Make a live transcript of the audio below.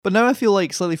But now I feel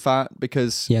like slightly fat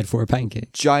because You had 4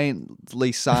 pancakes.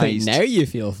 giantly sized. Now you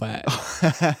feel fat.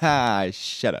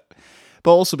 Shut up.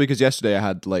 But also because yesterday I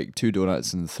had like 2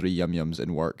 donuts and 3 yum yums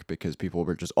in work because people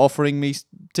were just offering me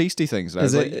tasty things. And I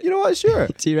was like, you know what, sure.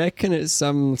 Do you reckon it's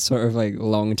some sort of like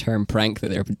long-term prank that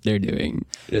they're doing?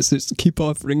 Just keep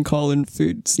offering Colin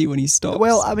food, see when he stops.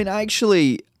 Well, I mean,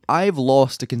 actually, I've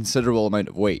lost a considerable amount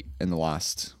of weight in the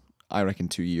last, I reckon,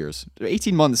 2 years.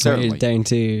 18 months, You're certainly. down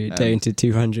to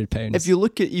 200 pounds. If you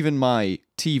look at even my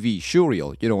TV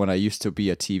showreel, when I used to be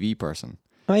a TV person,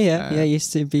 Oh yeah, I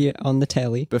used to be on the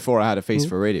telly. before I had a face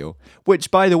for radio,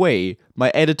 which, by the way, my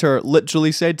editor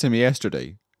literally said to me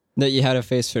yesterday. That you had a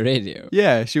face for radio.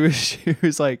 Yeah, she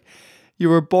was like, you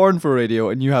were born for radio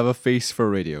and you have a face for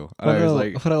radio. And I was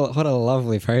like, what a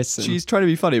lovely person. she's trying to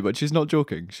be funny, but she's not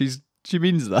joking. She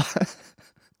means that.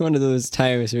 One of those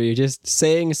times where you're just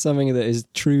saying something that is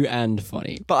true and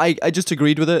funny. But I just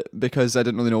agreed with it because I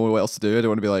didn't really know what else to do. I didn't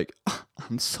want to be like,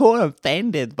 I'm so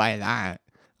offended by that.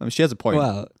 I mean, she has a point.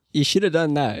 Well, you should have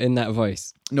done that in that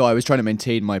voice. No, I was trying to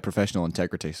maintain my professional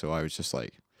integrity, so I was just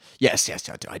like, yes,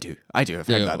 I do. I've heard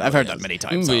that. I've heard that many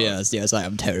times. Yes, I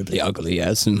am terribly ugly,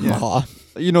 yes.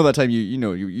 You know that time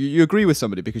you agree with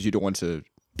somebody because you don't want to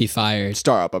Be fired.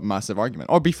 start up a massive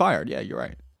argument or be fired. Yeah, you're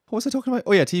right. What was I talking about?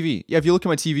 Oh yeah, TV. Yeah, if you look at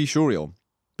my TV showreel,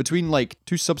 between like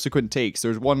 2 subsequent takes,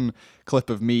 there's one clip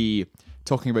of me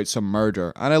talking about some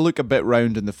murder, and I look a bit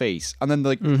round in the face, and then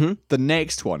like the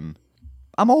next one,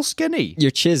 I'm all skinny. You're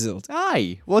chiseled.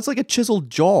 Aye. Well, it's like a chiseled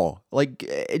jaw. Like,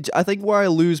 I think where I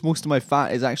lose most of my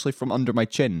fat is actually from under my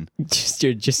chin. Just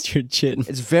your chin.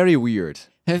 It's very weird.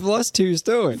 I've lost 2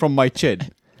 stone. From my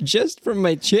chin. Just from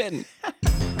my chin.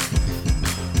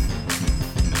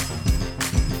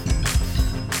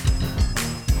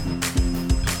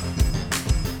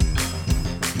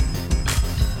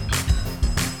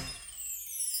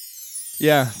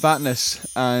 Yeah, fatness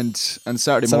and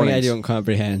Saturday Something mornings. I don't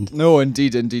comprehend. No,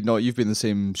 indeed not. You've been the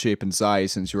same shape and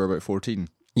size since you were about 14.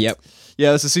 Yep.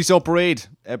 Yeah, it's the Seesaw Parade,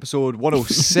 episode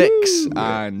 106,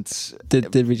 and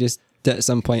Did we just at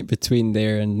some point between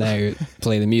there and now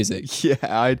play the music?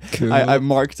 yeah, Cool. I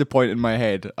marked a point in my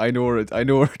head. I know where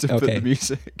to put Okay. the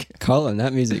music. Colin,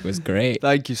 that music was great.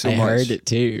 Thank you so I much. heard it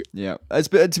too. Yeah,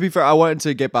 to be fair, I wanted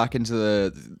to get back into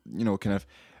the kind of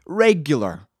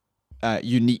regular,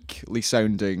 uniquely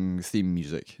sounding theme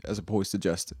music as opposed to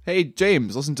just, hey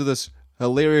James, listen to this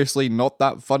hilariously not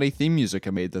that funny theme music I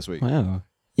made this week. Wow.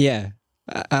 Yeah.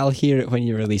 I'll hear it when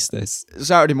you release this.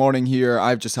 Saturday morning here,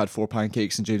 I've just had 4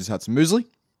 pancakes and James has had some muesli.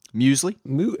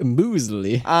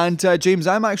 Muesli. And James,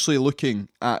 I'm actually looking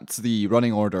at the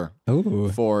running order Oh.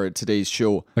 for today's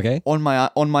show Okay. on my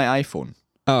iPhone.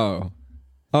 Oh.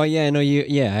 Oh yeah, no,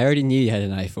 I already knew you had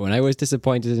an iPhone. I was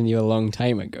disappointed in you a long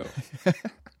time ago.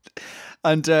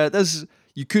 And this,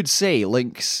 you could say,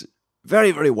 links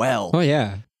very, very well Oh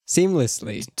yeah.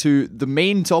 Seamlessly. to the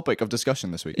main topic of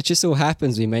discussion this week. It just so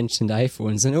happens we mentioned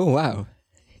iPhones and oh wow.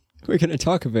 We're going to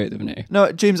talk about them now.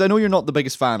 Now, James, I know you're not the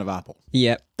biggest fan of Apple.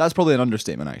 Yep. That's probably an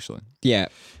understatement, actually. Yeah.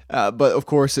 But of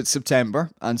course, it's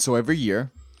September, and so every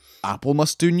year, Apple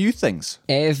must do new things.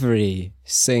 Every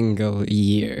single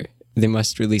year they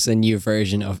must release a new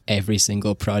version of every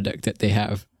single product that they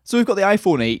have. So we've got the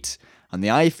iPhone 8 and the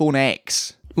iPhone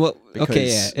X. Well, okay,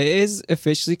 yeah. Because- It is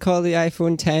officially called the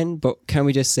iPhone 10, but can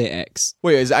we just say X?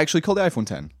 Wait, is it actually called the iPhone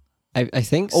 10? I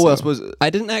think so. Oh, well, I suppose... I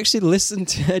didn't actually listen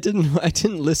to I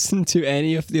didn't listen to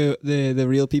any of the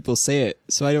real people say it,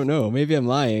 so I don't know. Maybe I'm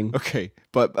lying. Okay,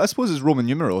 but I suppose it's Roman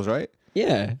numerals, right?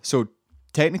 Yeah. So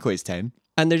technically it's 10.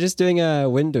 And they're just doing a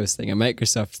Windows thing, a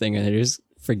Microsoft thing, and they're just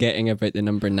forgetting about the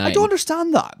number 9. I don't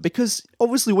understand that, because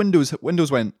obviously Windows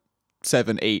went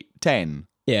 7, 8, 10.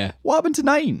 Yeah. What happened to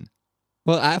 9?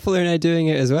 Well, Apple are now doing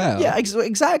it as well. Yeah,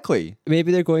 exactly.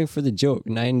 Maybe they're going for the joke.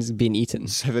 9's been eaten.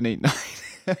 7, 8, 9.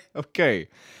 Okay.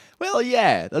 Well,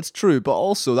 yeah, that's true, but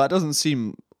also that doesn't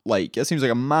seem like... It seems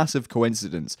like a massive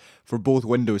coincidence for both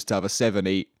Windows to have a 7,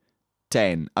 8,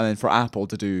 10, and then for Apple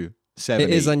to do 7,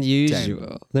 It is 8, unusual.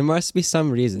 10. There must be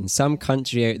some reason. Some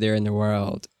country out there in the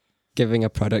world giving a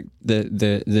product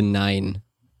the 9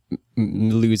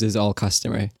 loses all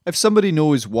customer. If somebody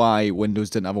knows why Windows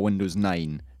didn't have a Windows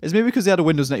 9, it's maybe because they had a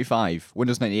Windows 95,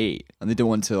 Windows 98, and they don't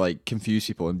want to like confuse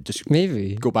people and just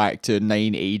Maybe. go back to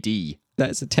 9 AD.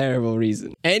 That's a terrible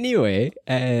reason. Anyway,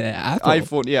 Apple.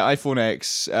 iPhone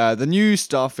X. The new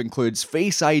stuff includes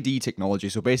Face ID technology.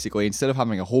 So basically, instead of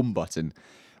having a home button,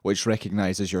 which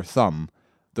recognizes your thumb,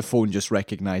 the phone just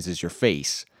recognizes your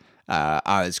face.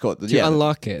 And it's got to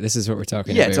unlock it, this is what we're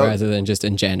talking Yeah, about, to- rather than just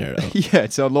in general. yeah,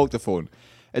 to unlock the phone.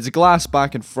 It's a glass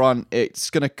back and front. It's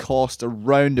going to cost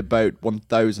around about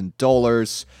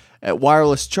 $1,000.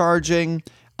 wireless charging,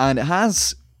 and it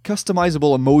has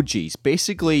customizable emojis.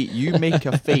 Basically, you make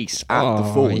a face at the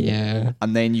phone, yeah.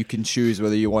 and then you can choose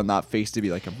whether you want that face to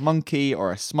be like a monkey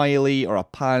or a smiley or a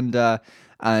panda.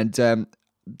 And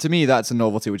to me, that's a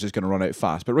novelty which is going to run out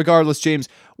fast. But regardless, James,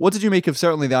 what did you make of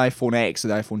certainly the iPhone X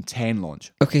and the iPhone 10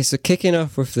 launch? Okay, so kicking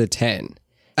off with the 10.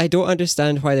 I don't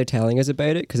understand why they're telling us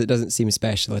about it because it doesn't seem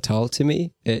special at all to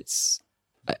me.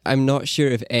 I'm not sure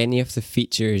if any of the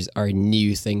features are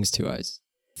new things to us.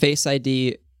 Face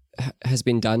ID has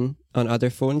been done on other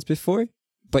phones before,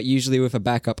 but usually with a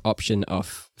backup option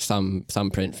of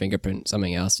thumbprint, fingerprint,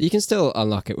 something else. You can still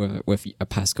unlock it with a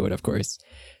passcode, of course.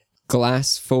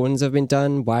 Glass phones have been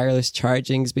done. Wireless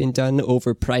charging's been done.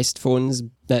 Overpriced phones,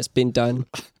 that's been done.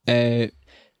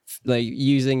 Like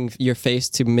using your face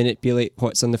to manipulate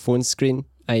what's on the phone screen,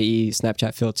 i.e.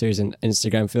 Snapchat filters and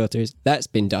Instagram filters, that's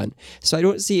been done. So I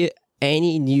don't see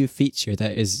any new feature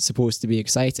that is supposed to be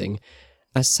exciting,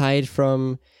 aside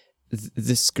from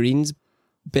the screen's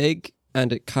big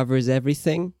and it covers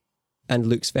everything and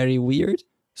looks very weird.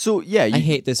 So yeah, I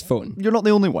hate this phone. You're not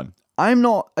the only one. I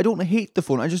don't hate the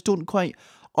phone. I just don't quite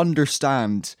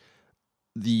understand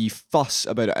the fuss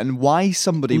about it and why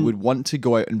somebody would want to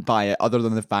go out and buy it other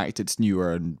than the fact it's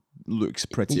newer and looks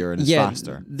prettier and is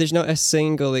faster. There's not a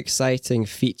single exciting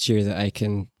feature that I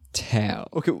can tell.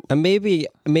 Okay. And maybe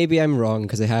I'm wrong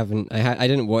because I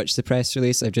didn't watch the press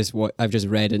release. I've just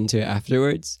read into it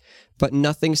afterwards, but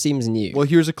nothing seems new. Well,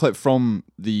 here's a clip from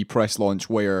the press launch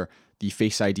where the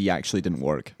Face ID actually didn't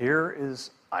work. Here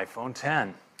is iPhone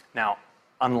 10. Now,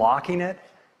 unlocking it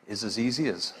is as easy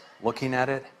as looking at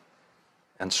it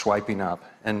and swiping up.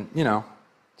 And,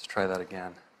 let's try that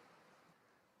again.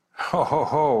 Ho, ho,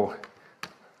 ho.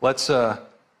 Let's go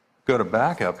to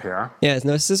backup here. Yeah,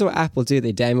 no, this is what Apple do.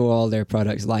 They demo all their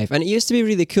products live. And it used to be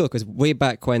really cool because way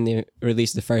back when they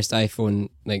released the first iPhone,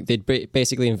 like they'd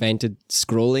basically invented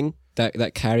scrolling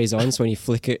that carries on. So when you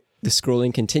flick it, the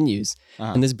scrolling continues.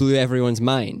 And this blew everyone's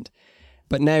mind.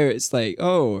 But now it's like,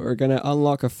 oh, we're going to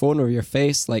unlock a phone over your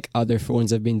face like other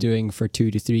phones have been doing for 2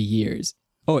 to 3 years.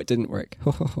 Oh, it didn't work.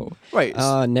 Ho, ho, ho. Right.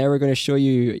 Now we're going to show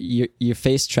you your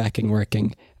face tracking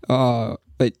working. Oh,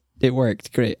 but it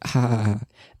worked. Great. Ha, ha, ha.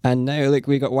 And now, look,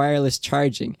 we got wireless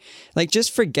charging. Like,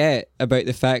 just forget about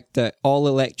the fact that all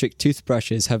electric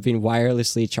toothbrushes have been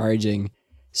wirelessly charging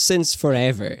since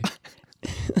forever.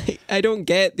 Like, I don't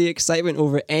get the excitement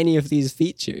over any of these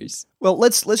features. Well,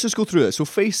 let's just go through it. So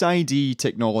Face ID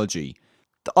technology.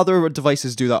 The other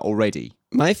devices do that already.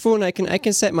 My phone, I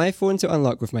can set my phone to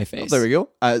unlock with my face. There we go.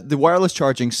 The wireless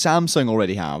charging, Samsung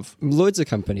already have. Loads of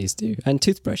companies do, and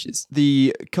toothbrushes.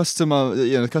 The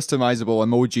customizable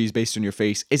emojis based on your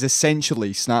face is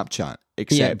essentially Snapchat,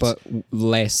 except Yeah, but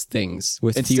less things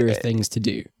with fewer things to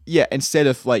do. Yeah, instead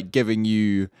of like giving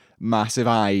you massive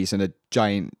eyes and a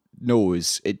giant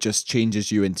nose, it just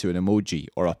changes you into an emoji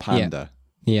or a panda.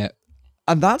 Yeah.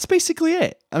 And that's basically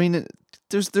it. I mean,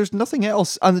 there's nothing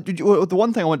else. And the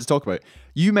one thing I want to talk about,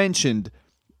 you mentioned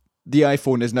the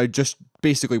iPhone is now just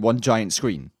basically one giant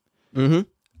screen. Mm-hmm.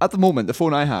 At the moment, the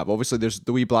phone I have, obviously there's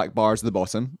the wee black bars at the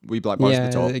bottom, wee black bars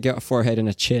at the top. Yeah, they got a forehead and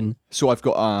a chin. So I've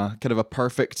got a kind of a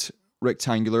perfect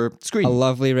rectangular screen. A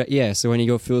lovely, so when you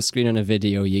go full screen on a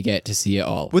video, you get to see it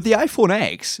all. With the iPhone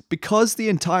X, because the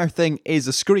entire thing is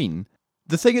a screen,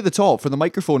 the thing at the top for the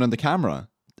microphone and the camera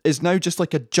is now just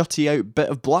like a jutty out bit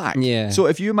of black. Yeah. So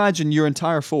if you imagine your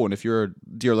entire phone, if you're a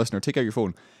dear listener, take out your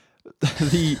phone,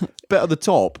 the bit at the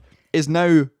top is now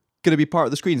going to be part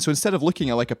of the screen. So instead of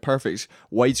looking at like a perfect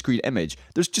widescreen image,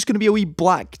 there's just going to be a wee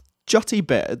black jutty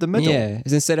bit at the middle. Yeah,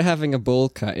 instead of having a bowl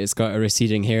cut, it's got a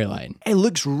receding hairline. It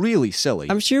looks really silly.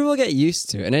 I'm sure we'll get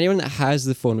used to it, and anyone that has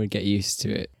the phone would get used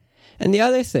to it. And the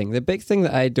other thing, the big thing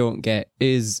that I don't get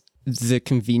is the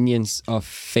convenience of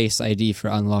Face ID for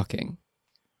unlocking.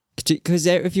 Because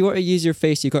if you want to use your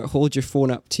face, you've got to hold your phone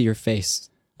up to your face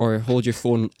or hold your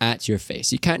phone at your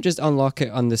face. You can't just unlock it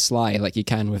on the sly like you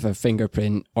can with a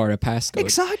fingerprint or a passcode.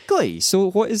 Exactly. So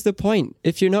what is the point?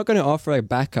 If you're not going to offer a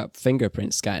backup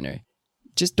fingerprint scanner,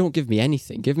 just don't give me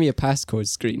anything. Give me a passcode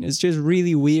screen. It's just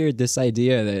really weird, this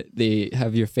idea that they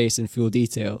have your face in full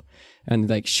detail and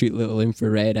like shoot little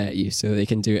infrared at you so they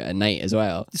can do it at night as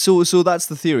well. So that's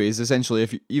the theory, is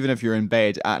essentially even if you're in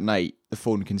bed at night, the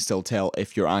phone can still tell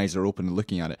if your eyes are open and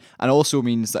looking at it. And it also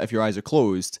means that if your eyes are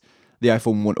closed, the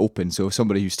iPhone won't open. So if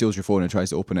somebody who steals your phone and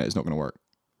tries to open it, it's not going to work.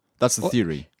 That's the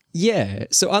theory. Yeah.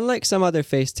 So unlike some other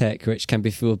face tech, which can be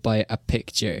fooled by a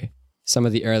picture, some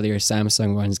of the earlier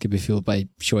Samsung ones could be fooled by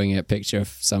showing a picture of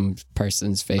some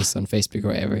person's face on Facebook or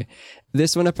whatever.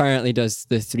 This one apparently does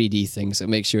the 3D thing, so it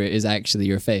makes sure it is actually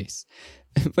your face.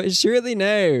 But surely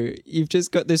now you've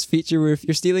just got this feature where if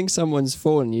you're stealing someone's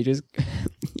phone, you just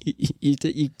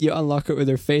you unlock it with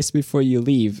their face before you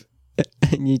leave,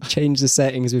 and you change the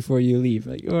settings before you leave.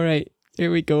 Like, all right,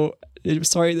 here we go.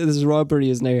 Sorry that this robbery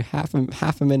is now half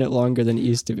a minute longer than it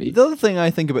used to be. The other thing I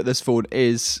think about this phone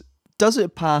is, does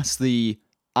it pass the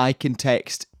I can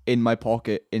text in my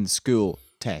pocket in school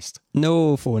test?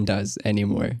 No phone does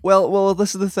anymore. Well,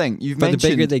 this is the thing. You've But mentioned...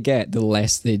 the bigger they get, the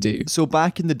less they do. So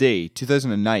back in the day,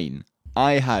 2009,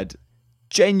 I had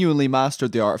genuinely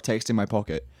mastered the art of texting in my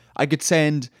pocket. I could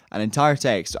send an entire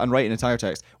text and write an entire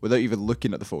text without even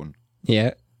looking at the phone.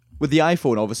 Yeah. With the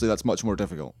iPhone, obviously, that's much more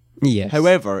difficult. Yes.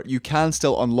 However, you can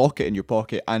still unlock it in your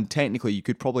pocket, and technically you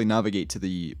could probably navigate to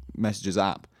the Messages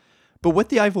app. But with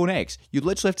the iPhone X, you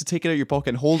literally have to take it out of your pocket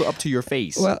and hold it up to your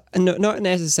face. Well, no, not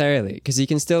necessarily, because you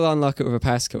can still unlock it with a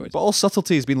passcode. But all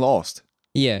subtlety has been lost.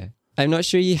 Yeah. I'm not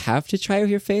sure you have to try with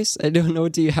your face. I don't know.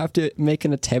 Do you have to make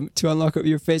an attempt to unlock it with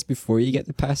your face before you get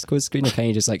the passcode screen? Or can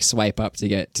you just like swipe up to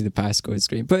get to the passcode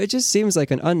screen? But it just seems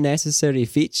like an unnecessary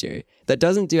feature that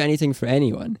doesn't do anything for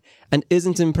anyone and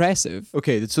isn't impressive.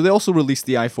 Okay, so they also released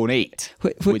the iPhone 8.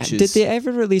 Which is... Did they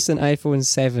ever release an iPhone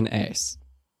 7S?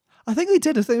 I think they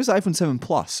did. I think it was iPhone 7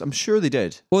 Plus. I'm sure they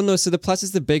did. Well, no, so the Plus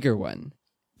is the bigger one.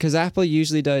 Because Apple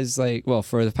usually does like, well,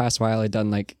 for the past while, I've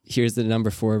done like, here's the number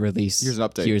 4 release. Here's an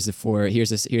update. Here's the 4. Here's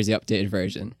the updated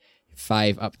version.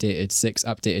 5 updated, 6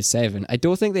 updated, 7. I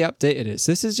don't think they updated it.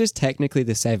 So this is just technically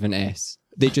the 7S.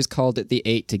 They just called it the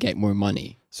 8 to get more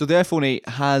money. So the iPhone 8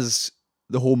 has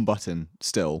the home button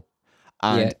still.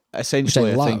 And Yeah, essentially,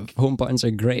 which I love. think... Home buttons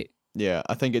are great. Yeah,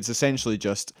 I think it's essentially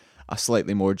just a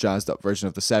slightly more jazzed up version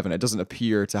of the 7. It doesn't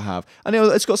appear to have... I know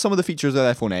it's got some of the features of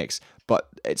the iPhone X, but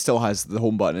it still has the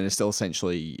home button and it's still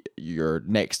essentially your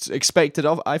next expected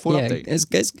iPhone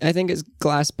update. I think it's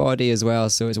glass body as well,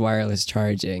 so it's wireless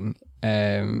charging.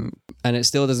 And it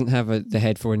still doesn't have the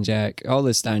headphone jack. All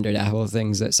the standard Apple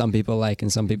things that some people like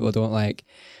and some people don't like.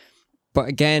 But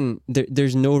again,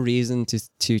 there's no reason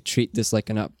to treat this like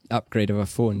an upgrade of a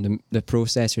phone. The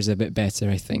processor's a bit better,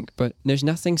 I think, but there's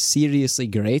nothing seriously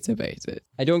great about it.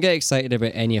 I don't get excited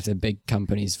about any of the big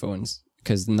companies' phones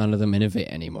because none of them innovate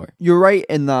anymore. You're right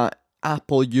in that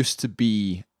Apple used to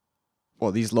be...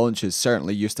 Well, these launches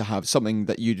certainly used to have something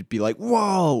that you'd be like,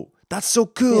 whoa, that's so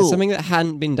cool. Yeah, something that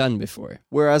hadn't been done before.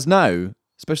 Whereas now,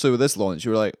 especially with this launch,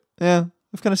 you were like, yeah,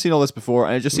 I've kind of seen all this before,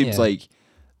 and it just seems like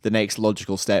the next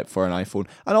logical step for an iPhone.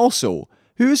 And also,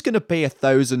 who's going to pay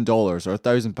 $1,000 or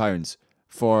 £1,000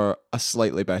 for a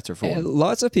slightly better phone?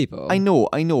 Lots of people. I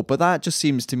know, but that just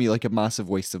seems to me like a massive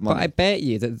waste of money. But I bet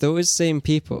you that those same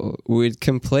people would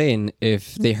complain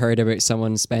if they heard about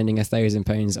someone spending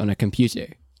 £1,000 on a computer.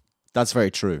 That's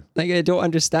very true. Like, I don't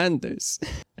understand this.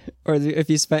 Or if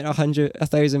you spent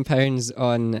 £1,000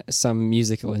 on some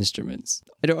musical instruments.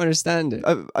 I don't understand it.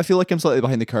 I feel like I'm slightly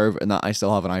behind the curve in that I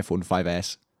still have an iPhone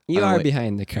 5S. You are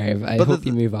behind the curve. I hope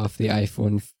you move off the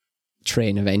iPhone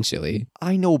train eventually.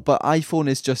 I know, but iPhone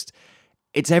is just...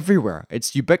 It's everywhere.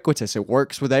 It's ubiquitous. It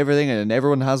works with everything and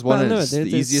everyone has one. Well, no, it's they're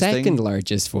the the easiest second thing.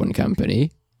 largest phone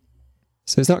company.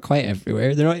 So it's not quite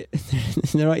everywhere. They're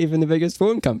not even the biggest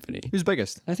phone company. Who's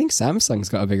biggest? I think Samsung's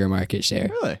got a bigger market share.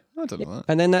 Really? I don't know that.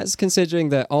 And then that's considering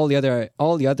that all the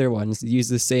other ones use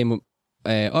the same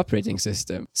operating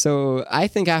system. So I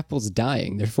think Apple's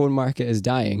dying. Their phone market is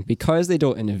dying because they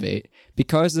don't innovate,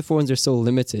 because the phones are so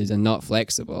limited and not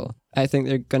flexible. I think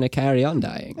they're going to carry on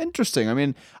dying. Interesting. I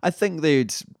mean, I think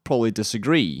they'd probably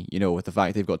disagree, with the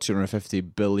fact they've got 250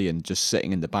 billion just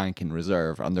sitting in the bank in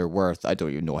reserve and they're worth, I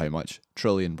don't even know how much,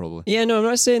 trillion probably. Yeah, no, I'm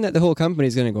not saying that the whole company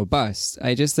is going to go bust.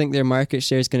 I just think their market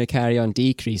share is going to carry on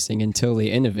decreasing until they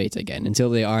innovate again, until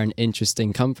they are an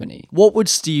interesting company. What would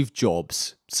Steve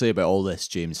Jobs say about all this,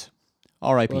 James?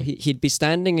 R.I.P. Well, he'd be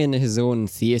standing in his own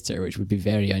theatre, which would be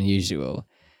very unusual.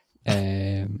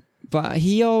 But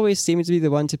he always seemed to be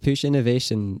the one to push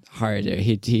innovation harder.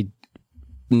 He'd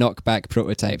knock back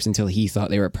prototypes until he thought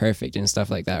they were perfect and stuff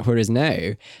like that. Whereas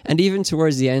now, and even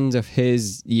towards the end of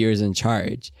his years in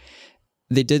charge,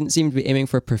 they didn't seem to be aiming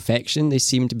for perfection. They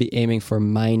seemed to be aiming for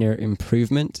minor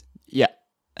improvement. Yeah.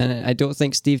 And I don't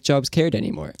think Steve Jobs cared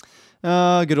anymore.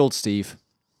 Good old Steve.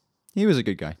 He was a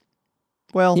good guy.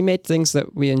 Well, he made things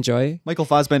that we enjoy. Michael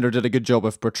Fassbender did a good job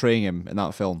of portraying him in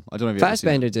that film. I don't know if you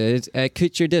Fassbender did.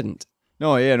 Kutcher didn't.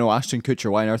 No, Ashton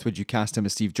Kutcher. Why on earth would you cast him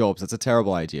as Steve Jobs? That's a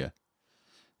terrible idea.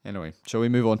 Anyway, shall we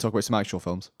move on and talk about some actual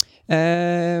films?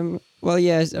 Well,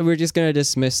 yes, we're just going to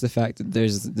dismiss the fact that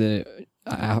there's the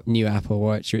new Apple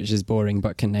Watch, which is boring,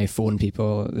 but can now phone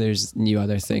people. There's new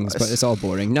other things, but it's all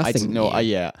boring. Nothing.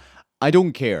 Yeah. I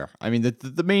don't care. I mean,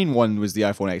 the main one was the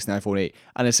iPhone X and the iPhone 8,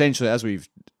 and essentially, as we've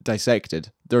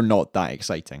dissected, they're not that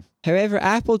exciting. However,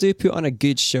 Apple do put on a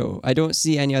good show. I don't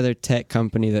see any other tech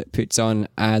company that puts on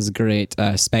as great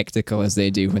a spectacle as they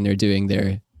do when they're doing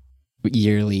their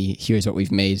yearly here's what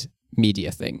we've made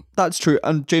media thing. That's true.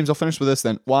 And James, I'll finish with this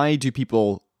then. Why do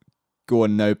people go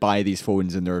and now buy these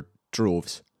phones in their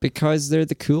droves? Because they're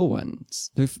the cool ones.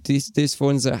 These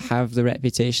phones that have the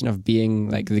reputation of being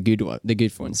like the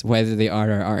good phones, whether they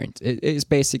are or aren't. It's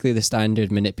basically the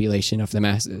standard manipulation of the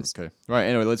masses. Okay. Right,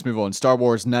 anyway, let's move on. Star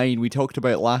Wars 9, we talked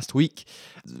about last week,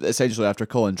 essentially after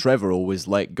Colin Trevorrow was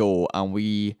let go, and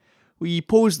we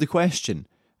posed the question,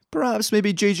 perhaps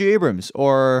maybe J.J. Abrams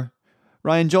or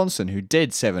Ryan Johnson, who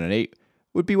did 7 and 8,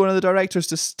 would be one of the directors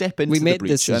to step into We the made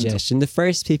breach. this suggestion. The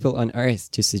first people on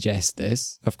Earth to suggest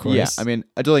this, of course. Yeah, I mean,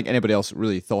 I don't think anybody else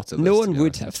really thought of this. no to one be would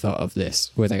honest. have thought of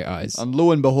this without us. And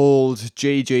lo and behold,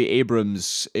 J.J.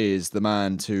 Abrams is the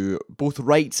man to both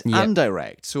write Yep. and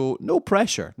direct. So no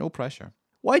pressure, no pressure.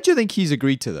 Why do you think he's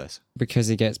agreed to this? Because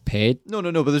he gets paid. No,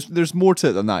 but there's more to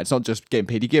it than that. It's not just getting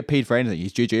paid. You get paid for anything.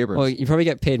 He's J.J. Abrams. Well, you probably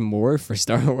get paid more for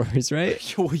Star Wars,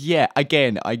 right? Oh, yeah,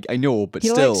 again, I know, but He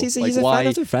still, likes, he's like, a why? fan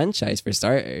of the franchise for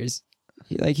starters.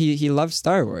 He loves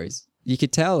Star Wars. You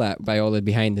could tell that by all the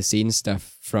behind the scenes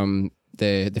stuff from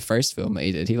the first film that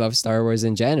he did. He loves Star Wars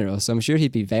in general, so I'm sure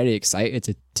he'd be very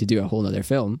excited to do a whole other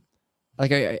film.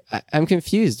 Like I'm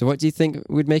confused. What do you think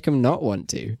would make him not want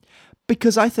to?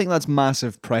 Because I think that's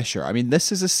massive pressure. I mean,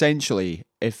 this is essentially,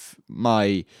 if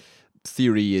my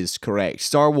theory is correct,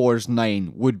 Star Wars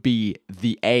 9 would be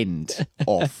the end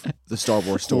of the Star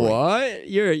Wars story. What?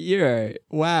 You're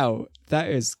wow. That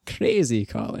is crazy,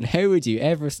 Colin. How would you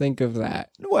ever think of that?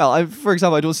 Well, for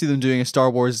example, I don't see them doing a Star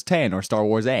Wars 10 or Star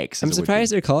Wars X. I'm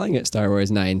surprised they're calling it Star Wars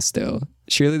 9 still.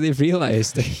 Surely they've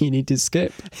realized that you need to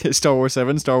skip. Star Wars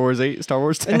 7, Star Wars 8, Star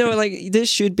Wars 10. No, like this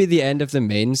should be the end of the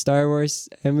main Star Wars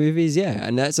movies, yeah,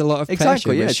 and that's a lot of pressure.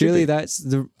 Exactly, yeah, but it should surely be. that's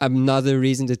another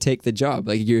reason to take the job.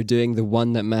 Like you're doing the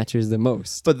one that matters the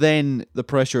most. But then the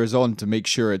pressure is on to make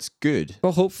sure it's good.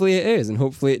 Well, hopefully it is, and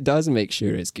hopefully it does make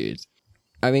sure it's good.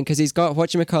 I mean, because he's got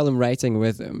whatchamacallum writing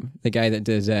with him, the guy that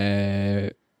did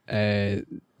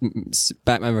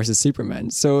Batman versus Superman.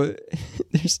 So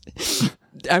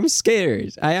I'm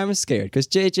scared. I am scared because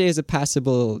JJ is a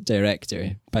passable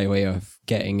director by way of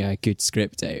getting a good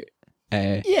script out.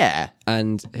 Yeah.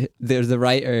 And the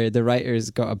writer's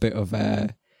got a bit of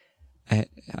a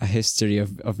history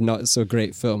of not so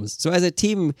great films. So as a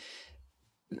team,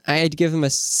 I'd give them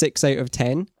a 6 out of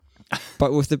 10,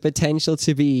 but with the potential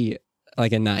to be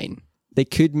like a 9. They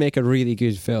could make a really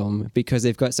good film because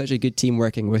they've got such a good team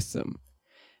working with them.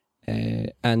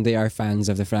 And they are fans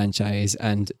of the franchise,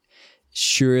 and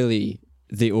surely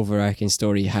the overarching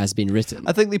story has been written.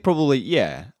 I think they probably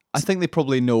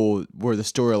know where the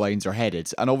storylines are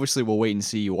headed. And obviously we'll wait and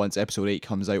see once episode 8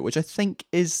 comes out, which I think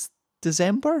is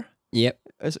December? Yep.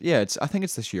 I think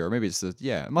it's this year. Maybe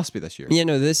it must be this year. Yeah,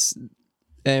 no, this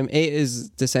 8 is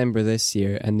December this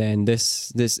year, and then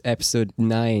this episode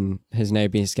 9 has now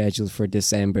been scheduled for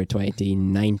December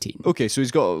 2019. Okay, so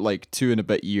he's got like 2 and a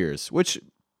bit years, which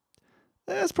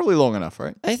that's probably long enough,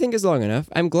 right? I think it's long enough.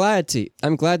 I'm glad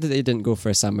that they didn't go for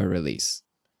a summer release.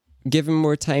 Give them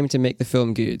more time to make the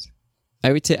film good.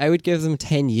 I would give them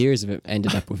 10 years if it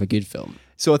ended up with a good film.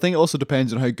 So I think it also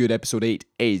depends on how good episode 8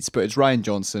 is, but it's Ryan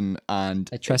Johnson, and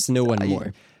I trust no one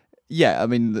more. yeah, I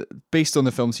mean, based on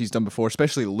the films he's done before,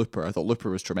 especially Looper, I thought Looper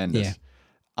was tremendous. Yeah.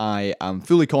 I am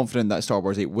fully confident that Star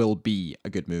Wars 8 will be a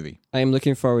good movie. I am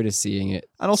looking forward to seeing it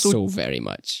And also- so very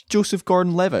much. Joseph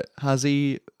Gordon-Levitt has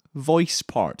a voice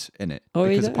part in it. Oh, he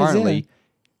because does, apparently yeah.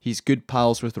 he's good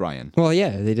pals with Ryan. Well,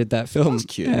 yeah, they did that film That's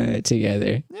cute.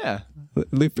 together. Yeah.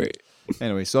 Looper.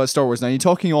 Anyway, so that's Star Wars. Now, you're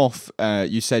talking off,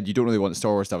 you said you don't really want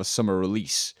Star Wars to have a summer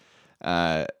release.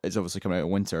 It's obviously coming out in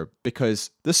winter,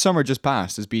 because this summer just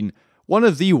passed has been one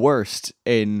of the worst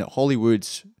in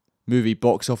Hollywood's movie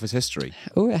box office history.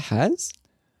 Oh, it has?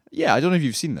 Yeah, I don't know if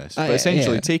you've seen this, but yeah,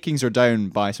 essentially yeah. takings are down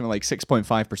by something like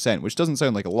 6.5%, which doesn't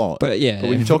sound like a lot. But yeah. But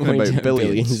when you're talking when about you're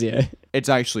billions, yeah. it's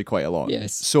actually quite a lot.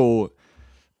 Yes. So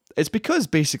it's because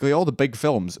basically all the big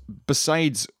films,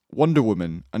 besides Wonder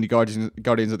Woman and the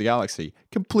Guardians of the Galaxy,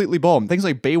 completely bombed. Things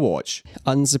like Baywatch,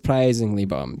 Unsurprisingly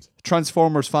bombed.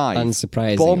 Transformers 5,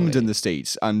 Unsurprisingly. bombed in the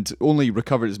States and only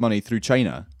recovered its money through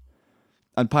China.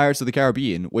 And Pirates of the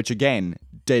Caribbean, which again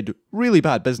did really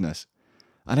bad business.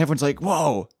 And everyone's like,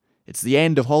 whoa, it's the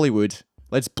end of Hollywood.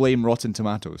 Let's blame Rotten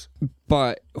Tomatoes.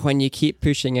 But when you keep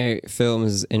pushing out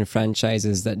films in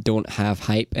franchises that don't have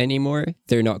hype anymore,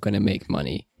 they're not going to make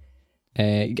money.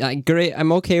 Great.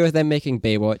 I'm okay with them making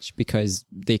Baywatch because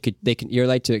they can. You're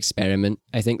allowed to experiment.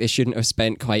 I think they shouldn't have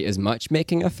spent quite as much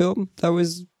making a film that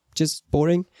was just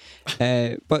boring.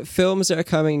 But films that are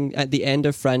coming at the end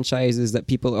of franchises that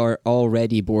people are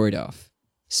already bored of,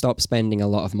 stop spending a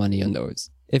lot of money on those.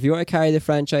 If you want to carry the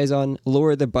franchise on,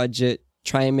 lower the budget,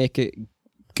 try and make it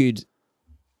good,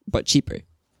 but cheaper.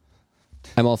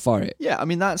 I'm all for it. Yeah, I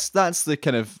mean, that's the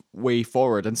kind of way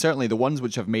forward. And certainly the ones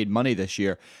which have made money this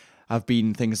year have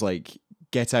been things like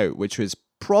Get Out, which was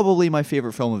probably my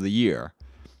favorite film of the year,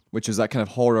 which was that kind of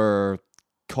horror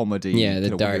comedy, Yeah,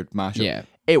 the kind of dark weird mashup. Yeah.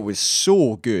 It was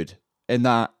so good in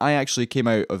that I actually came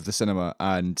out of the cinema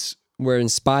and We're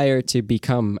inspired to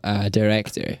become a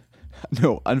director.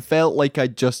 and felt like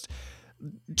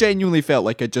genuinely felt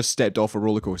like I just stepped off a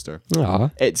roller coaster. Aw.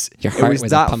 It Your heart was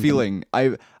was that a-pumping. feeling.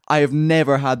 I have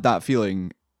never had that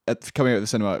feeling at coming out of the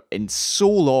cinema in so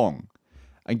long.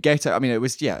 And Get Out, I mean, it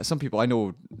was, some people, I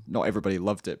know not everybody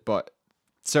loved it, but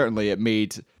certainly it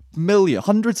made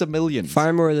hundreds of millions.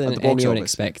 Far more at than the box anyone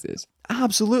office. expected.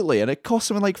 Absolutely. And it cost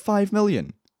something like 5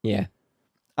 million. Yeah.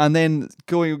 And then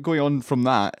going on from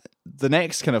that, the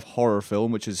next kind of horror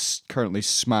film, which is currently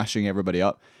smashing everybody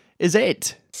up, is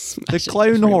It. The clown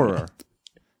everybody horror.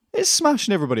 It's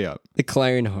smashing everybody up. The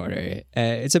clown horror.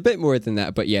 It's a bit more than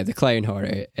that, but yeah, the clown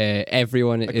horror.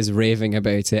 Everyone is raving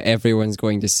about it. Everyone's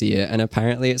going to see it, and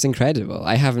apparently it's incredible.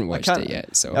 I haven't watched it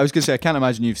yet, so I was going to say, I can't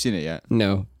imagine you've seen it yet.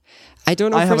 no. I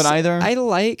don't know. I haven't either. I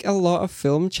like a lot of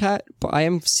film chat, but I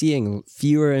am seeing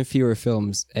fewer and fewer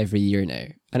films every year now,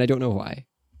 and I don't know why.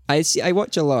 I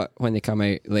watch a lot when they come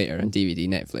out later on DVD,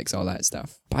 Netflix, all that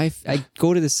stuff. But I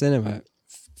go to the cinema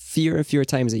fewer and fewer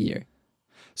times a year.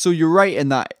 So you're right in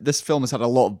that this film has had a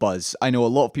lot of buzz. I know a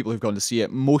lot of people who've gone to see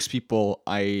it. Most people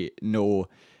I know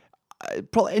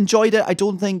probably enjoyed it. I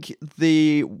don't think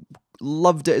they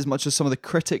loved it as much as some of the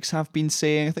critics have been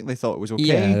saying. I think they thought it was okay.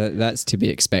 Yeah, that's to be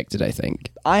expected, I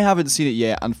think. I haven't seen it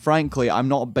yet, and frankly, I'm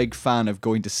not a big fan of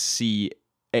going to see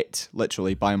it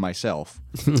literally by myself.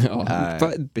 No,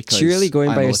 but because surely going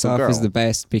I'm by a little yourself is girl. the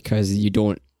best because you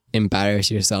don't embarrass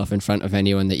yourself in front of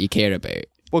anyone that you care about.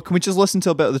 Well, can we just listen to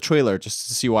a bit of the trailer just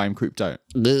to see why I'm creeped out?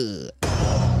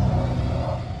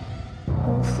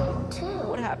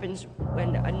 What happens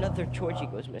when another Georgie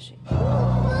goes missing?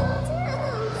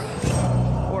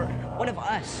 Or one of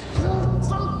us?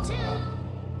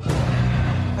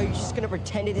 Are you just gonna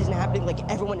pretend it isn't happening like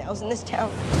everyone else in this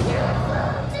town?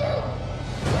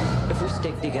 If we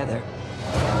stick together,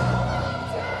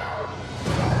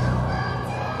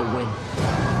 we'll win.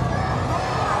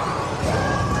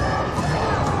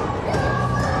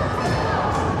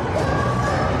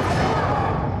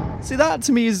 See, that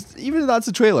to me is, even if that's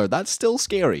a trailer, that's still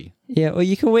scary. Yeah, well,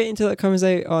 you can wait until it comes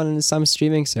out on some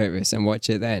streaming service and watch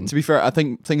it then. To be fair, I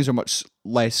think things are much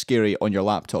less scary on your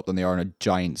laptop than they are on a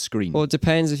giant screen. Well, it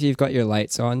depends if you've got your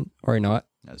lights on or not.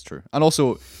 That's true. And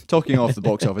also, talking off the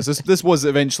box office, this was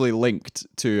eventually linked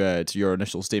to your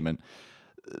initial statement.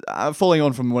 Following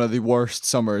on from one of the worst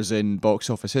summers in box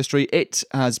office history, it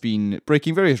has been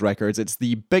breaking various records. It's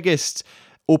the biggest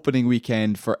opening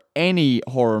weekend for any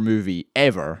horror movie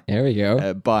ever. There we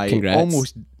go. By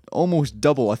Congrats. almost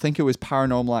double. I think it was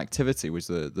Paranormal Activity was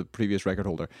the previous record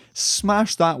holder.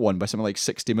 Smashed that one by something like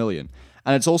 60 million.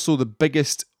 And it's also the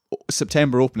biggest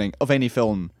September opening of any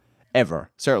film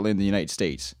ever, certainly in the United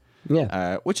States.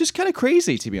 Yeah. Which is kind of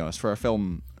crazy, to be honest, for a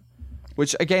film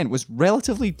which, again, was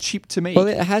relatively cheap to make. Well,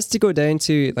 it has to go down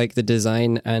to like the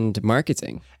design and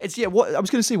marketing. What I was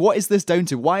going to say, what is this down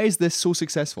to? Why is this so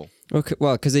successful? Okay,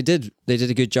 well, because they did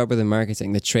a good job with the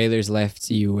marketing. The trailers left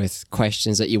you with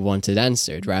questions that you wanted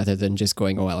answered rather than just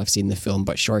going, oh, well, I've seen the film,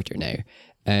 but shorter now.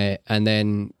 And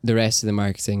then the rest of the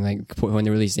marketing, like when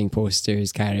they're releasing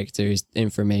posters, characters,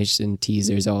 information,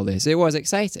 teasers, all this, it was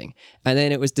exciting. And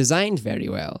then it was designed very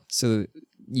well. So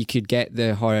you could get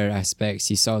the horror aspects.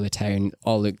 You saw the town,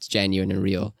 all looked genuine and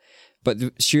real. But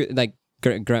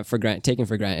taking for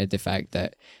granted the fact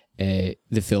that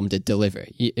the film did deliver.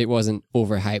 It wasn't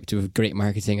overhyped with great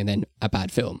marketing and then a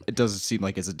bad film. It does seem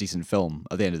like it's a decent film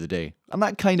at the end of the day. And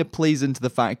that kind of plays into the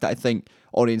fact that I think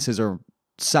audiences are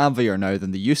savvier now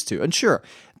than they used to. And sure,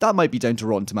 that might be down to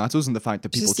Rotten Tomatoes and the fact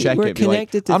that people Just check we're it and be like,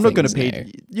 connected to I'm not going to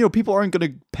things pay. now. People aren't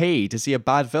going to pay to see a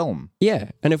bad film. Yeah,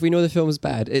 and if we know the film's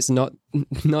bad, it's not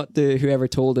the whoever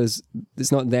told us.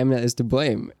 It's not them that is to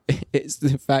blame. It's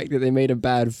the fact that they made a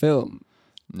bad film.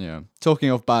 Yeah. Talking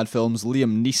of bad films,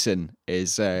 Liam Neeson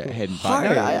is heading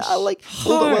back. Harsh. I like.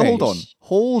 Hold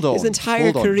on. His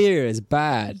entire career is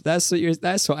bad. That's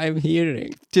what I'm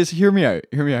hearing. Just hear me out.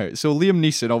 So Liam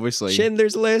Neeson, obviously,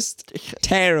 Schindler's List,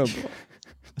 terrible.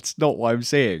 that's not what I'm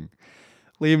saying.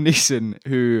 Liam Neeson,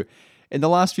 who in the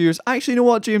last few years. Actually, you know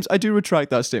what, James? I do retract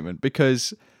that statement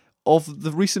because of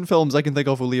the recent films I can think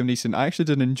of with Liam Neeson, I actually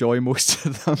didn't enjoy most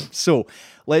of them. So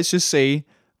let's just say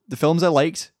the films I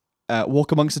liked,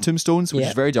 Walk Amongst the Tombstones, which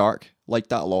is very dark, liked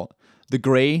that a lot. The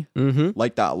Grey,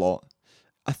 liked that a lot.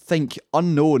 I think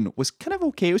Unknown was kind of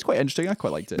okay. It was quite interesting. I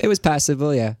quite liked it. It was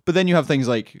passable, yeah. But then you have things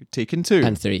like Taken 2.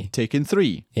 And 3. Taken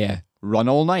 3. Yeah. Run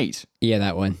All Night. Yeah,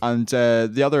 that one. And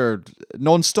the other,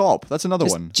 Non-Stop. That's another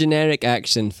Just one. generic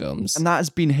action films. And that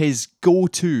has been his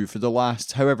go-to for the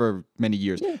last however many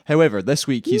years. Yeah. However, this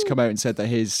week he's come out and said that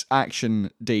his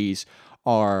action days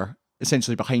are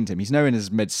essentially behind him. He's now in his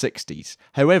mid-60s.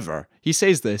 However, he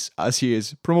says this as he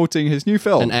is promoting his new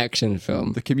film. An action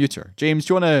film. The Commuter. James,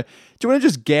 do you want to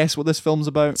just guess what this film's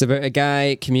about? It's about a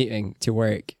guy commuting to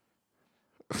work.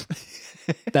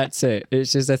 That's it.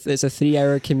 It's just it's a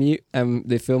 3-hour commute.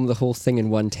 They film the whole thing in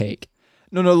one take.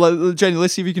 No, Jenny,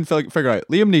 let's see if you can figure out.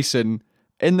 Liam Neeson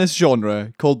in this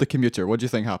genre called The Commuter. What do you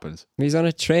think happens? He's on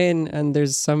a train and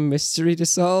there's some mystery to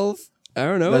solve. I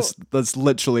don't know. That's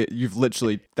literally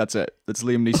that's it. That's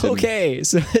Liam Neeson. Okay,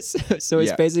 so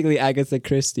it's basically Agatha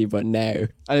Christie, but now.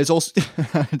 And it's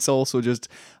also just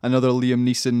another Liam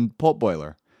Neeson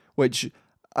potboiler, which,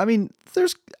 I mean,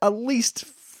 there's at least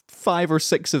 5 or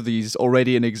 6 of these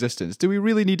already in existence. Do we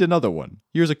really need another one?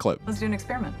 Here's a clip. Let's do an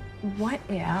experiment. What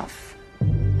if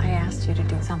I asked you to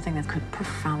do something that could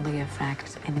profoundly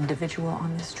affect an individual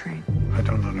on this train? I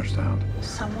don't understand.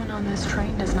 Someone on this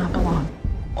train does not belong.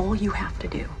 All you have to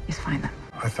do is find them.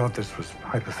 I thought this was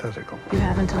hypothetical. You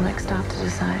have until next stop to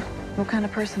decide. What kind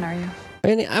of person are you? I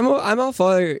mean, I'm all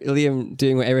for Liam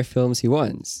doing whatever films he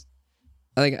wants.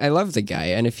 Like, I love the guy,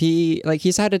 and if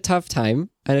he's had a tough time,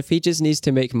 and if he just needs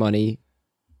to make money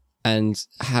and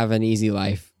have an easy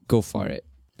life, go for it.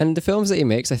 And the films that he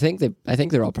makes, I think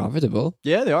they're all profitable.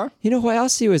 Yeah, they are. You know what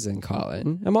else he was in,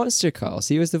 Colin? A Monster Calls.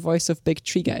 He was the voice of Big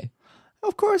Tree Guy.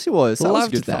 Of course he was. That was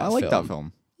Loved good. that I like that film.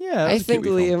 film. Yeah, I think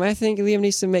Liam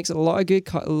Neeson makes a lot of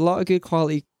good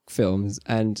quality films,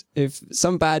 and if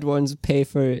some bad ones pay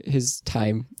for his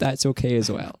time, that's okay as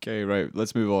well. Okay, right.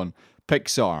 Let's move on.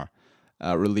 Pixar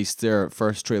released their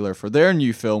first trailer for their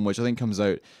new film, which I think comes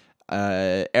out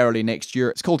early next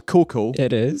year. It's called Coco.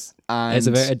 It is. And It's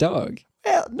about a dog.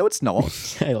 no, it's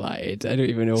not. I lied. I don't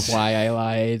even know why I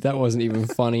lied. That wasn't even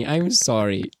funny. I'm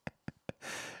sorry.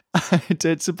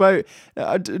 It's about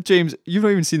James. You've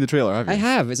not even seen the trailer, have you? I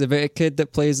have. It's about a kid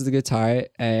that plays the guitar.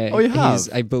 Oh, you have? He's,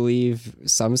 I believe,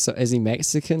 is he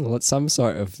Mexican? Some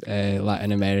sort of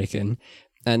Latin American.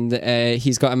 And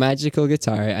he's got a magical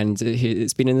guitar, and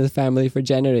it's been in the family for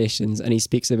generations. And he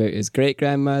speaks about his great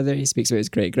grandmother. He speaks about his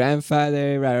great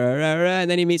grandfather. Rah, rah, rah, rah, and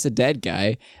then he meets a dead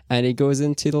guy, and he goes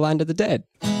into the land of the dead.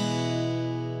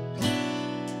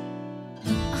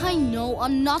 I know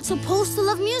I'm not supposed to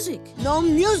love music. No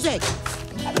music!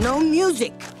 No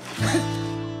music!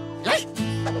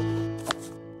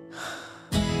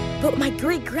 But my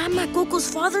great-grandma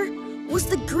Coco's father was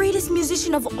the greatest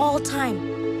musician of all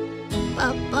time.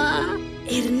 Papa.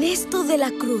 Ernesto de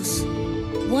la Cruz.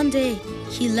 One day,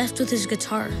 he left with his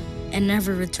guitar and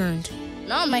never returned.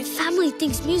 Now my family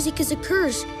thinks music is a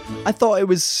curse. I thought it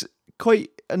was quite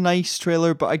a nice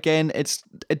trailer, but again, it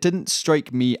didn't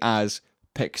strike me as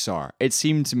Pixar. It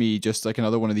seemed to me just like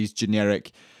another one of these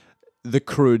generic The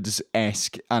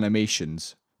Croods-esque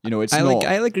animations. You know, it's not...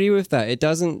 I'll agree with that. It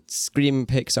doesn't scream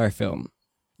Pixar film.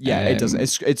 Yeah, it doesn't.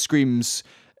 It screams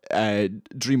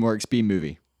DreamWorks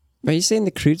B-movie. Are you saying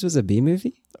The Croods was a B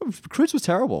movie? Croods was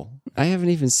terrible. I haven't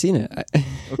even seen it.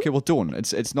 Okay, well, don't.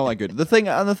 It's not that good. The thing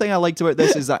I liked about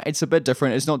this is that it's a bit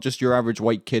different. It's not just your average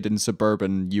white kid in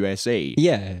suburban USA.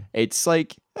 Yeah. It's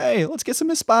like, hey, let's get some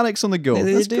Hispanics on the go.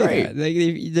 They That's do great.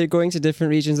 that. They're going to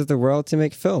different regions of the world to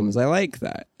make films. I like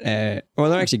that. Well,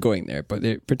 they're actually going there, but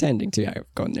they're pretending to have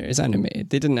gone there. It's animated.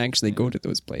 They didn't actually go to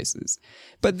those places.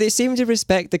 But they seem to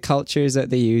respect the cultures that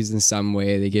they use in some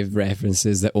way. They give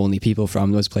references that only people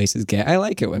from those places get. I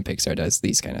like it when Pixar does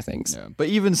these kind of things. Yeah, but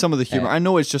even some of the humor, I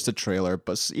know it's just a trailer,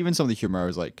 but even some of the humor, I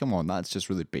was like, come on, that's just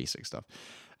really basic stuff.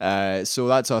 So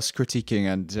that's us critiquing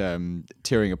and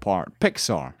tearing apart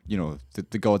Pixar, you know,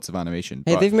 the gods of animation.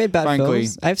 Hey, But they've made bad frankly,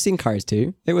 films. I've seen Cars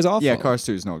 2. It was awful. Yeah, Cars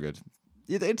 2 is not good.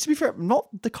 To be fair, not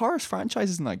the Cars franchise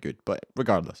isn't that good, but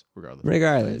regardless.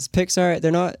 Pixar,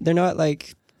 they're not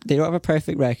like, they don't have a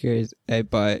perfect record,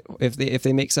 but if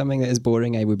they make something that is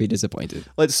boring, I would be disappointed.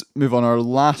 Let's move on. Our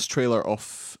last trailer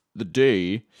of the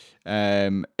day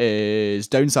is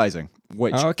Downsizing,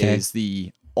 which is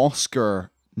the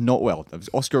Oscar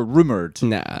rumored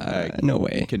no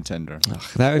way contender. Ugh,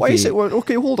 that would Why be... is it? Well,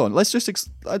 okay, hold on. Let's just.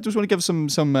 I just want to give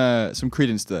some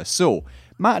credence to this. So,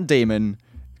 Matt Damon,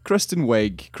 Kristen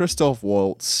Wiig, Christoph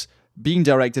Waltz, being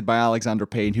directed by Alexander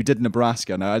Payne, who did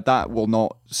Nebraska. Now, that will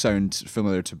not sound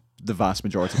familiar to the vast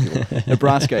majority of people.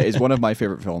 Nebraska is one of my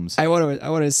favorite films. I want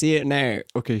to see it now.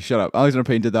 Okay, shut up. Alexander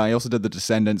Payne did that. He also did The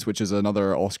Descendants, which is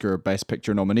another Oscar Best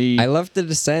Picture nominee. I love The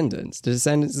Descendants. The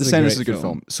Descendants is a good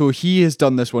film. So he has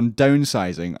done this one,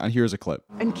 Downsizing, and here's a clip.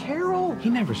 And Carol,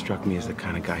 he never struck me as the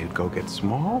kind of guy who'd go get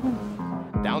small.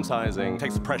 Downsizing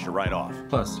takes the pressure right off.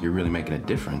 Plus, you're really making a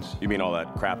difference. You mean all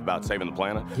that crap about saving the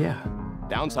planet? Yeah.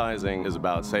 Downsizing is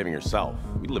about saving yourself.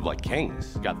 We live like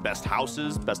kings. Got the best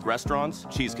houses, best restaurants,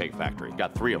 Cheesecake Factory.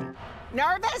 Got 3 of them.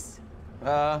 Nervous?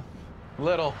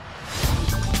 Little.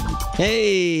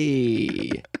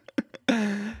 Hey.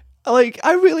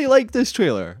 I really like this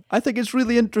trailer. I think it's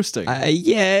really interesting.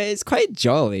 Yeah, it's quite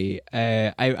jolly.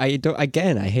 I don't.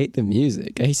 Again, I hate the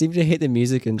music. I seem to hate the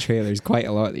music in trailers quite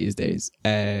a lot these days.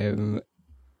 It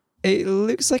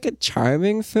looks like a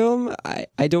charming film.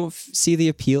 I don't see the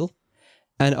appeal,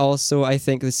 and also I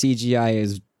think the CGI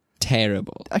is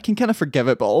terrible. I can kind of forgive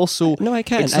it, but also No, I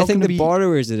can't. I think the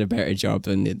Borrowers did a better job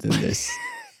than this.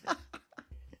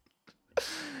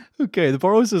 Okay, The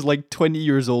Borrowers is like 20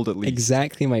 years old at least.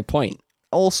 Exactly my point.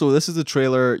 Also, this is the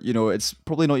trailer, it's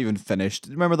probably not even finished.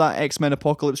 Remember that X-Men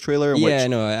Apocalypse trailer?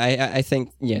 I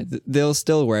think, they'll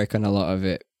still work on a lot of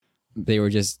it. They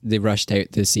rushed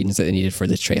out the scenes that they needed for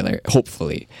the trailer,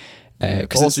 hopefully.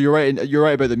 Also, you're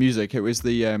right about the music. It was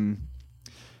the,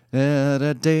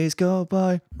 the days go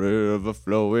by, river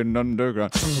flowing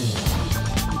underground.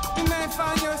 You may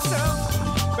find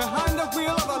yourself behind the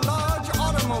wheel of a large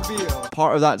automobile.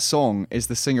 Part of that song is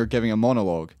the singer giving a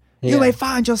monologue. Yeah. You may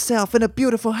find yourself in a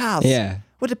beautiful house. Yeah.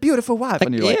 With a beautiful wife.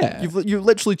 And you're like, yeah. you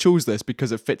literally chose this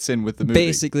because it fits in with the movie.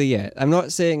 Basically, yeah. I'm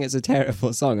not saying it's a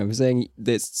terrible song. I'm saying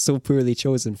that it's so poorly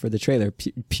chosen for the trailer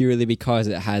purely because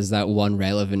it has that one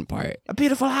relevant part. A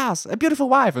beautiful house, a beautiful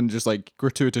wife, and just like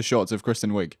gratuitous shots of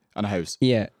Kristen Wiig and a house.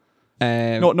 Yeah.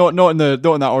 Not in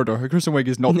that order. Kristen Wiig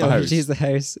is not the house. She's the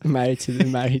house married to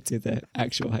the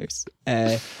actual house.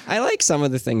 I like some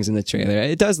of the things in the trailer.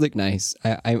 It does look nice.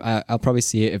 I'll probably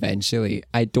see it eventually.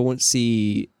 I don't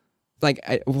see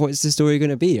what's the story going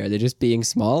to be? Are they just being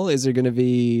small? Is there going to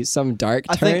be some dark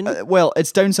turn? I think,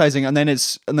 it's downsizing, and then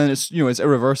it's it's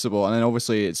irreversible, and then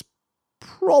obviously it's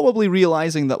probably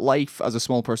realizing that life as a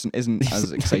small person isn't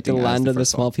as exciting. The land as of the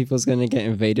small people is going to get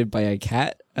invaded by a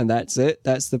cat, and that's it.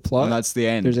 That's the plot. And that's the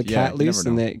end. There's a cat loose,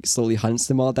 and it slowly hunts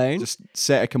them all down. Just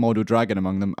set a Komodo dragon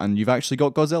among them, and you've actually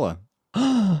got Godzilla.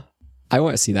 I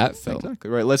want to see that film. Exactly.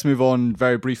 Right, let's move on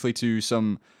very briefly to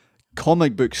some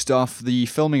comic book stuff. The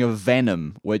filming of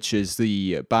Venom, which is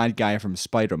the bad guy from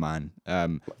Spider-Man.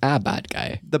 A bad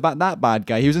guy. That bad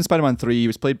guy. He was in Spider-Man 3. He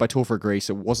was played by Topher Grace.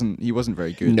 He wasn't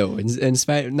very good. No,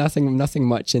 nothing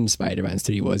much in Spider-Man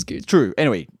 3 was good. True.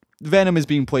 Anyway, Venom is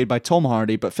being played by Tom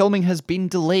Hardy, but filming has been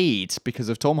delayed because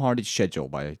of Tom Hardy's schedule,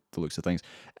 by the looks of things.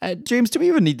 James, do we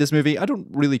even need this movie? I don't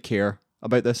really care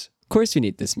about this. Of course, we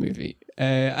need this movie.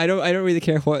 I don't really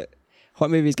care what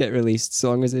movies get released, so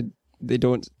long as they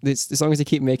don't. As long as they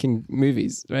keep making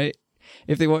movies, right?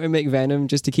 If they want to make Venom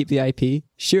just to keep the IP,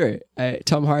 sure.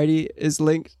 Tom Hardy is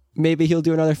linked. Maybe he'll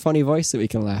do another funny voice that we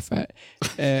can laugh at.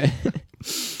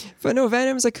 But no,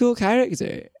 Venom's a cool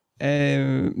character.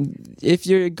 If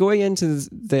you're going into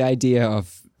the idea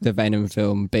of the Venom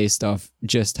film based off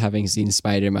just having seen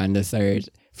Spider-Man the Third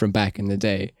from back in the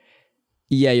day,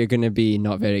 yeah, you're going to be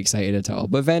not very excited at all.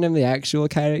 But Venom, the actual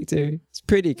character, is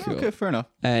pretty cool. Okay, fair enough.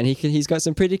 And he's got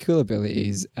some pretty cool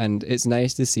abilities. And it's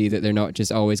nice to see that they're not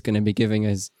just always going to be giving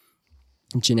us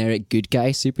generic good guy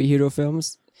superhero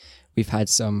films. We've had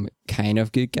some kind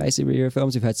of good guy superhero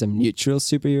films. We've had some neutral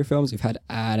superhero films. We've had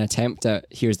an attempt at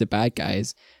here's the bad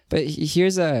guys. But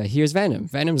here's Venom.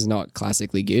 Venom's not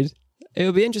classically good.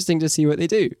 It'll be interesting to see what they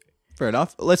do. Fair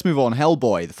enough. Let's move on.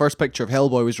 Hellboy. The first picture of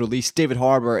Hellboy was released. David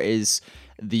Harbour is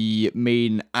the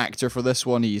main actor for this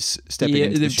one. He's stepping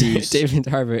into the shoes. David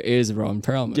Harbour is Ron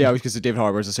Perlman. Yeah, because David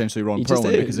Harbour is essentially Ron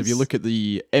Perlman. Because if you look at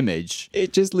the image,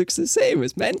 it just looks the same.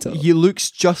 It's mental. He looks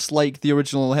just like the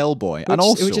original Hellboy,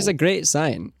 which is a great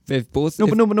sign. If both,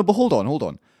 but hold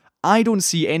on. I don't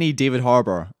see any David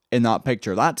Harbour in that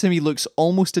picture. That to me looks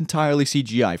almost entirely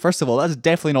CGI. First of all, that's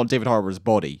definitely not David Harbour's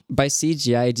body. By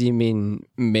CGI, do you mean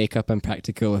makeup and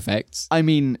practical effects? I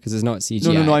mean, because it's not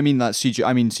CGI. No. I mean that's CGI.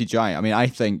 I mean CGI. I mean, I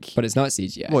think, but it's not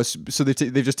CGI. Well, so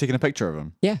they've just taken a picture of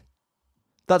him. Yeah,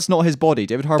 that's not his body.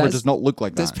 David Harbour does not look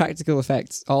like that. That's practical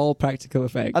effects. All practical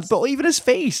effects. But even his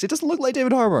face, it doesn't look like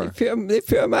David Harbour. They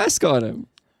put a mask on him.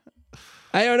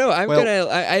 I don't know.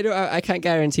 I can't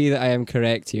guarantee that I am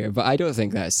correct here, but I don't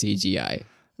think that's CGI.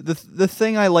 The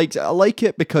thing I like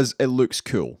it because it looks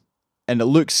cool. and it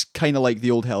looks kind of like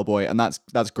the old Hellboy, and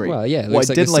that's great. Well, yeah, it what looks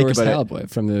I like the didn't like source about it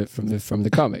Hellboy from the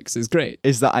comics. It's great.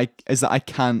 is that I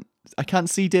can't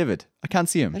see David. I can't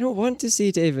see him. I don't want to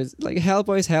see David. Like,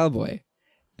 Hellboy's Hellboy.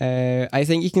 I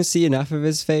think you can see enough of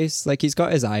his face. Like, he's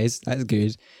got his eyes. That's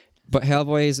good. But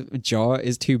Hellboy's jaw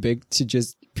is too big to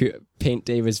just paint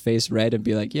David's face red and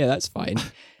be like, yeah, that's fine.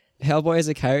 Hellboy as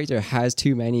a character has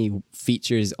too many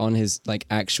features on his like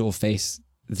actual face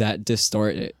that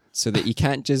distort it, so that you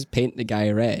can't just paint the guy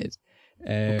red.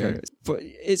 Okay. But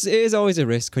it is always a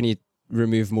risk when you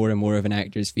remove more and more of an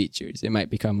actor's features. It might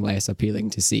become less appealing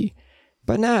to see.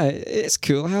 But nah, it's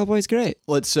cool. Hellboy's great.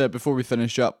 Let's before we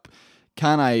finish up,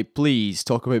 can I please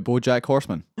talk about BoJack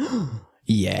Horseman?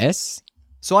 Yes.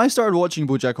 So I started watching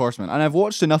BoJack Horseman, and I've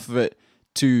watched enough of it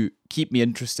to keep me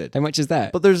interested. How much is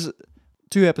that? But there's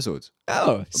 2 episodes.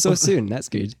 Oh, so soon. That's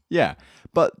good. Yeah.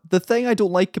 But the thing I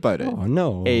don't like about it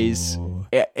is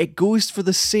it goes for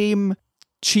the same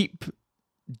cheap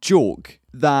joke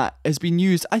that has been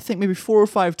used, I think, maybe 4 or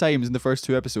 5 times in the first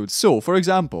 2 episodes. So, for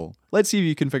example, let's see if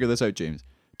you can figure this out, James.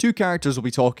 2 characters will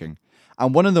be talking,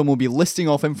 and one of them will be listing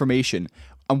off information,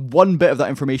 and one bit of that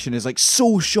information is like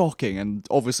so shocking, and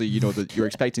obviously, you know, that you're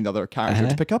expecting the other character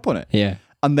to pick up on it. Yeah.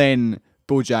 And then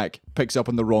BoJack picks up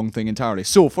on the wrong thing entirely.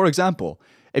 So, for example,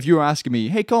 if you were asking me,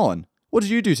 hey, Colin, what did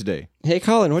you do today? Hey,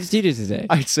 Colin, what did you do today?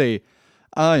 I'd say,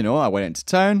 I went into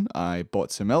town, I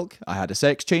bought some milk, I had a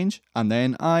sex change, and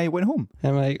then I went home.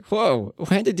 I'm like, whoa,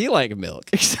 when did you like milk?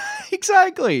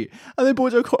 Exactly. And then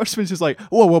BoJack Horseman's just like,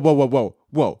 whoa.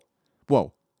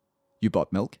 You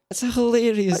bought milk? That's a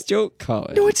hilarious joke,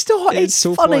 Colin. No, it's not. It's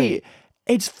so funny.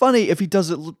 It's funny if he does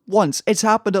it once. It's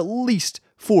happened at least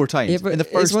 4 times in the first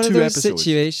 2 episodes. It's one of those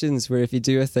situations where if you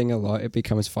do a thing a lot, it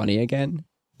becomes funny again.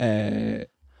 And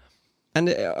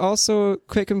also,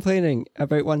 quit complaining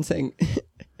about one thing.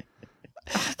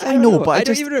 I know, but I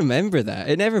don't even remember that.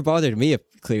 It never bothered me,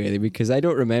 clearly, because I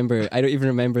don't even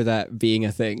remember that being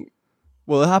a thing.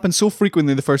 Well, it happened so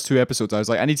frequently in the first 2 episodes, I was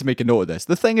like, I need to make a note of this.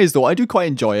 The thing is, though, I do quite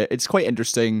enjoy it. It's quite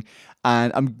interesting,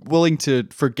 and I'm willing to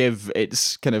forgive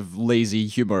its kind of lazy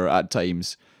humour at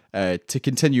times to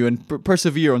continue and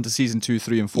persevere onto season 2,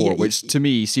 3, and 4, which to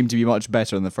me seemed to be much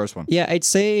better than the first one. Yeah, I'd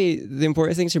say the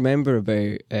important thing to remember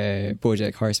about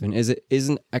BoJack Horseman is it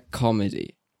isn't a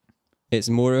comedy. It's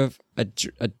more of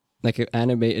like an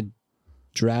animated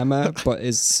drama, but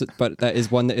that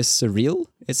is one that is surreal.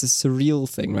 It's a surreal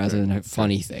thing rather than a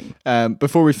funny thing.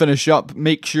 Before we finish up,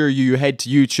 make sure you head to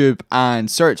YouTube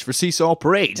and search for Seesaw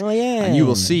Parade. Oh yeah, and you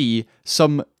will see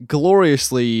some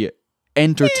gloriously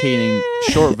entertaining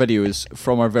short videos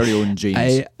from our very own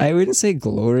James. I wouldn't say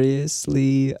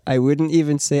gloriously. I wouldn't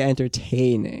even say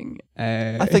entertaining.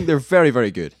 I think they're very,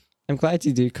 very good. I'm glad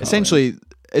you do, Colin.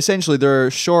 Essentially,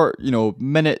 they're short,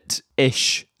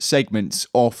 minute-ish segments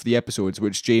of the episodes,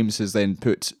 which James has then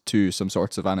put to some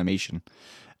sorts of animation.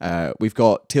 We've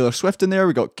got Taylor Swift in there,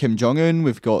 we've got Kim Jong-un,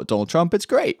 we've got Donald Trump. It's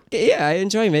great. Yeah, I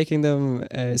enjoy making them,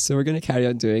 so we're going to carry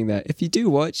on doing that. If you do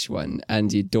watch one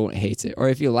and you don't hate it, or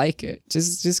if you like it,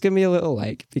 just give me a little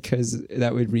like, because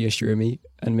that would reassure me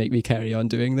and make me carry on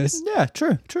doing this. Yeah,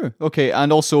 true. Okay,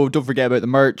 and also don't forget about the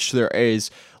merch. There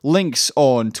is links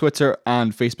on Twitter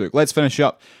and Facebook. Let's finish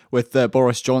up with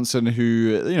Boris Johnson,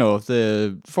 who,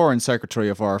 the foreign secretary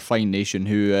of our fine nation,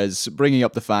 who is bringing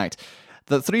up the fact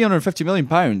that £350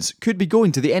 million could be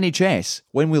going to the NHS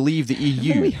when we leave the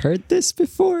EU. Have we heard this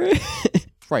before?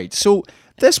 Right, so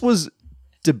this was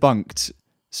debunked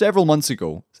several months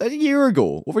ago, over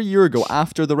a year ago,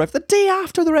 after the day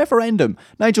after the referendum.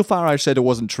 Nigel Farage said it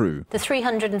wasn't true. The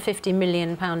 £350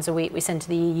 million a week we send to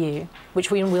the EU,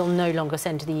 which we will no longer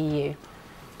send to the EU,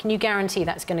 can you guarantee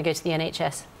that's going to go to the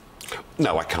NHS?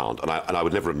 No, I can't, and I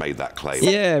would never have made that claim.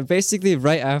 Yeah, basically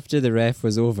right after the ref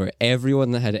was over,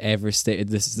 everyone that had ever stated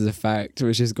this is a fact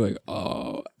was just going,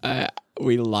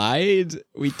 we lied.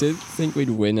 We did think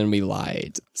we'd win and we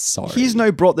lied. Sorry. He's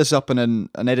now brought this up in an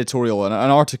editorial, an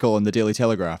article in the Daily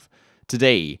Telegraph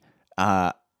today,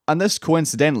 and this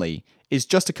coincidentally is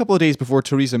just a couple of days before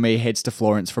Theresa May heads to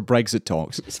Florence for Brexit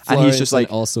talks. Florence, and he's just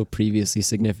like, also previously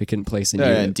significant place in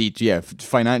Europe. Indeed, yeah,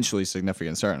 financially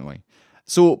significant, certainly.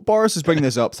 So Boris is bringing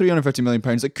this up, £350 million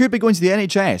that could be going to the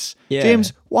NHS. Yeah.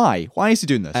 James, why? Why is he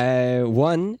doing this?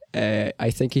 One,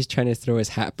 I think he's trying to throw his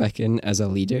hat back in as a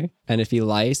leader. And if he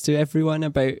lies to everyone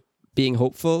about being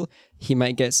hopeful, he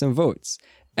might get some votes.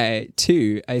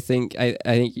 Two, I think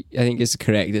it's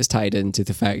correct. It's tied into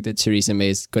the fact that Theresa May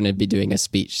is going to be doing a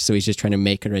speech, so he's just trying to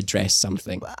make her address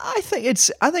something. I think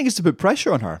it's to put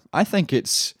pressure on her. I think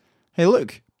it's, hey,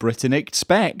 look, Britain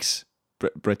expects.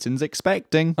 Britain's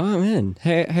expecting. Oh man,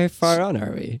 how far on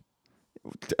are we?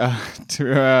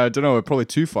 I don't know, probably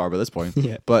too far by this point.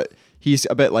 Yeah. But he's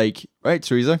a bit like, right,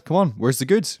 Teresa, come on, where's the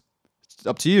goods? It's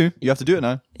up to you. You have to do it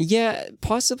now. Yeah,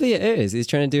 possibly it is. He's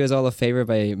trying to do us all a favor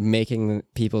by making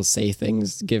people say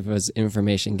things, give us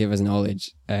information, give us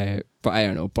knowledge. But I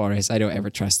don't know, Boris. I don't ever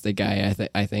trust the guy.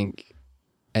 I think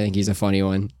he's a funny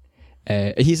one.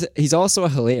 He's also a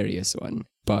hilarious one,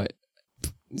 but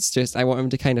it's just I want him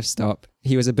to kind of stop.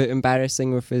 He was a bit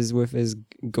embarrassing with his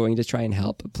going to try and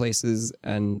help places,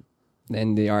 and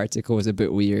then the article was a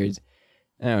bit weird.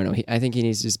 I don't know. I think he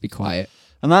needs to just be quiet.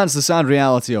 And that's the sad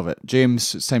reality of it.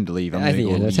 James, it's time to leave. I think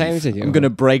it's time to go. I'm going to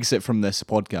Brexit from this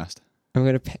podcast. I'm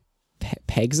going to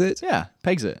Pegsit? Yeah,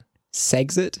 Pegsit.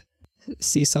 Segsit?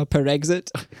 Seesaw Perexit?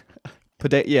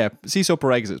 Yeah, Seesaw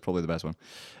Perexit is probably the best one.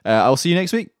 I'll see you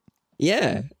next week.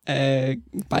 Yeah.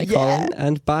 Bye, Colin,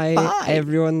 and bye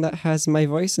everyone that has my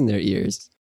voice in their ears.